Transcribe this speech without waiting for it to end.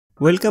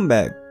Welcome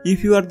back.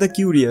 If you are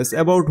curious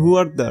about who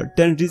are the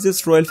 10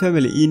 richest royal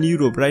family in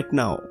Europe right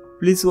now,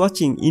 please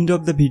watching end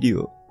of the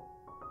video.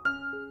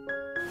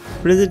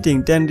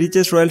 Presenting 10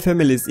 richest royal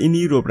families in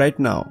Europe right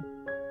now.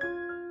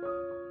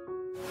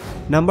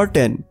 Number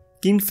 10.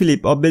 King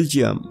Philip of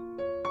Belgium.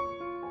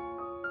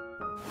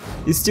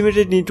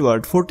 Estimated net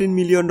worth $14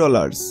 million.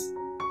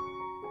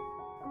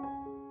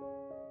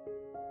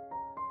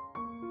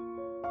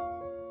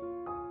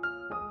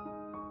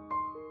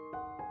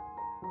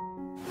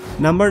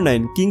 Number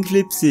 9. King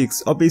Philip VI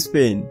of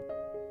Spain.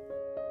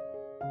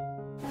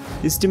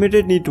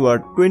 Estimated net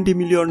worth $20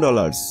 million.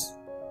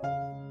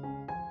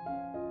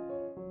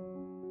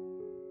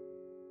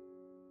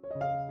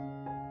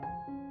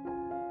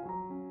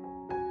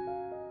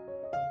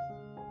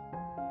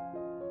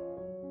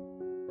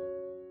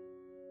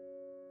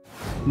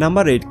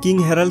 Number 8. King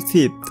Harald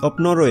V of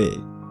Norway.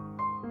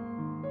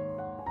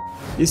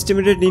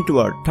 Estimated net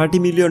worth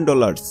 $30 million.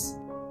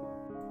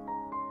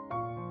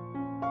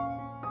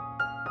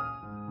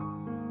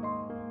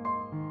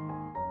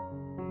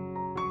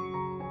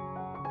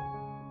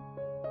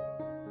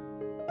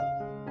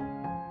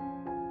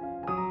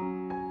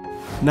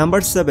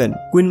 Number 7.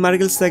 Queen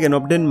Margaret II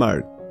of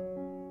Denmark.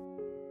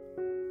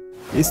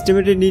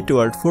 Estimated net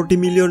worth $40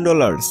 million.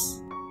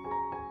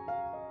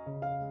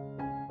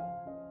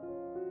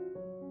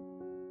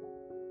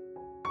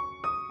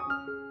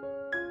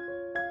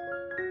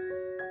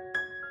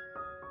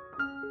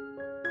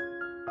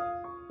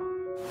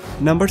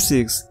 Number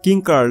 6.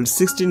 King Carl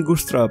XVI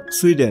Gustav,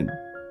 Sweden.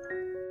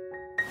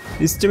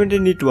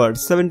 Estimated net worth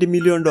 $70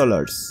 million.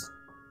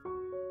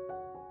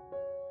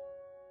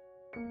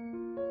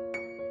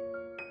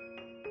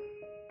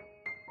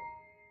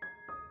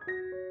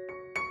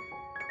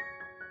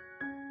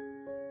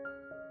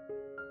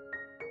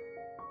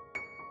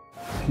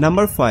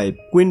 Number 5.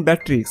 Queen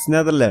Beatrix,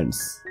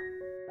 Netherlands.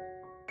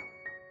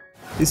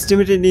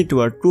 Estimated net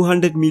worth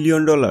 $200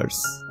 million.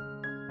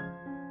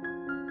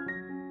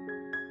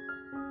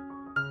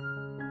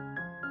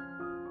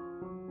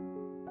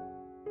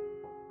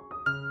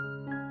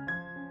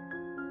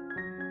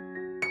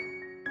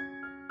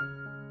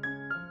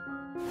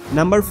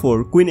 Number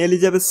 4. Queen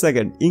Elizabeth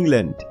II,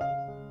 England.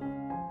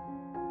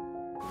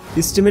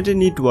 Estimated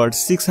net worth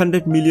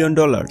 $600 million.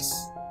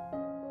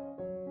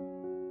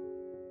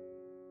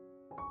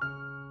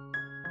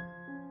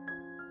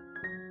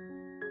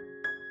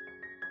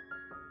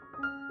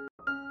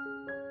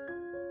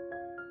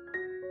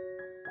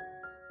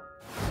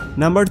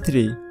 Number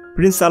 3.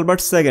 Prince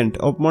Albert II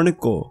of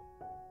Monaco.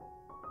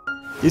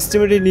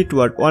 Estimated net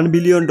worth $1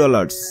 billion.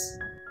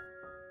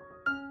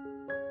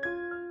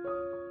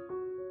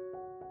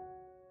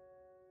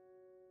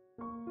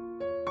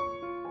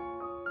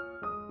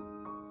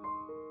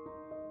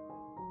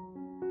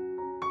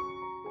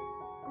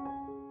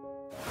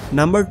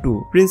 Number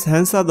 2. Prince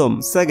Hans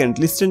Adam II,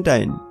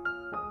 Liechtenstein.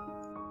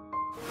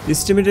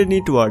 Estimated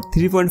net worth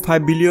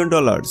 $3.5 billion.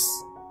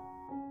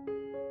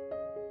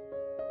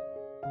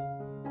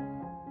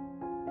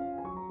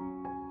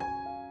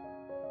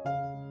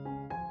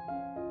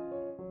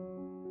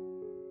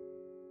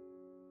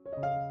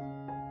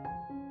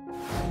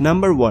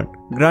 Number 1.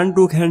 Grand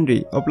Duke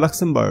Henry of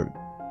Luxembourg.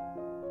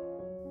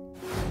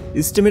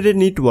 Estimated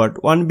net worth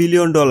 $1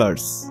 billion.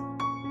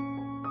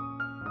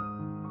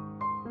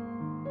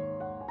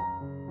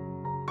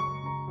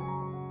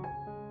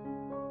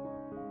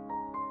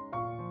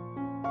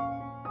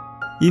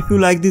 If you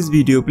like this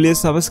video, please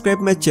subscribe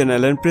my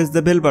channel and press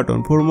the bell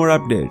button for more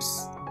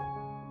updates.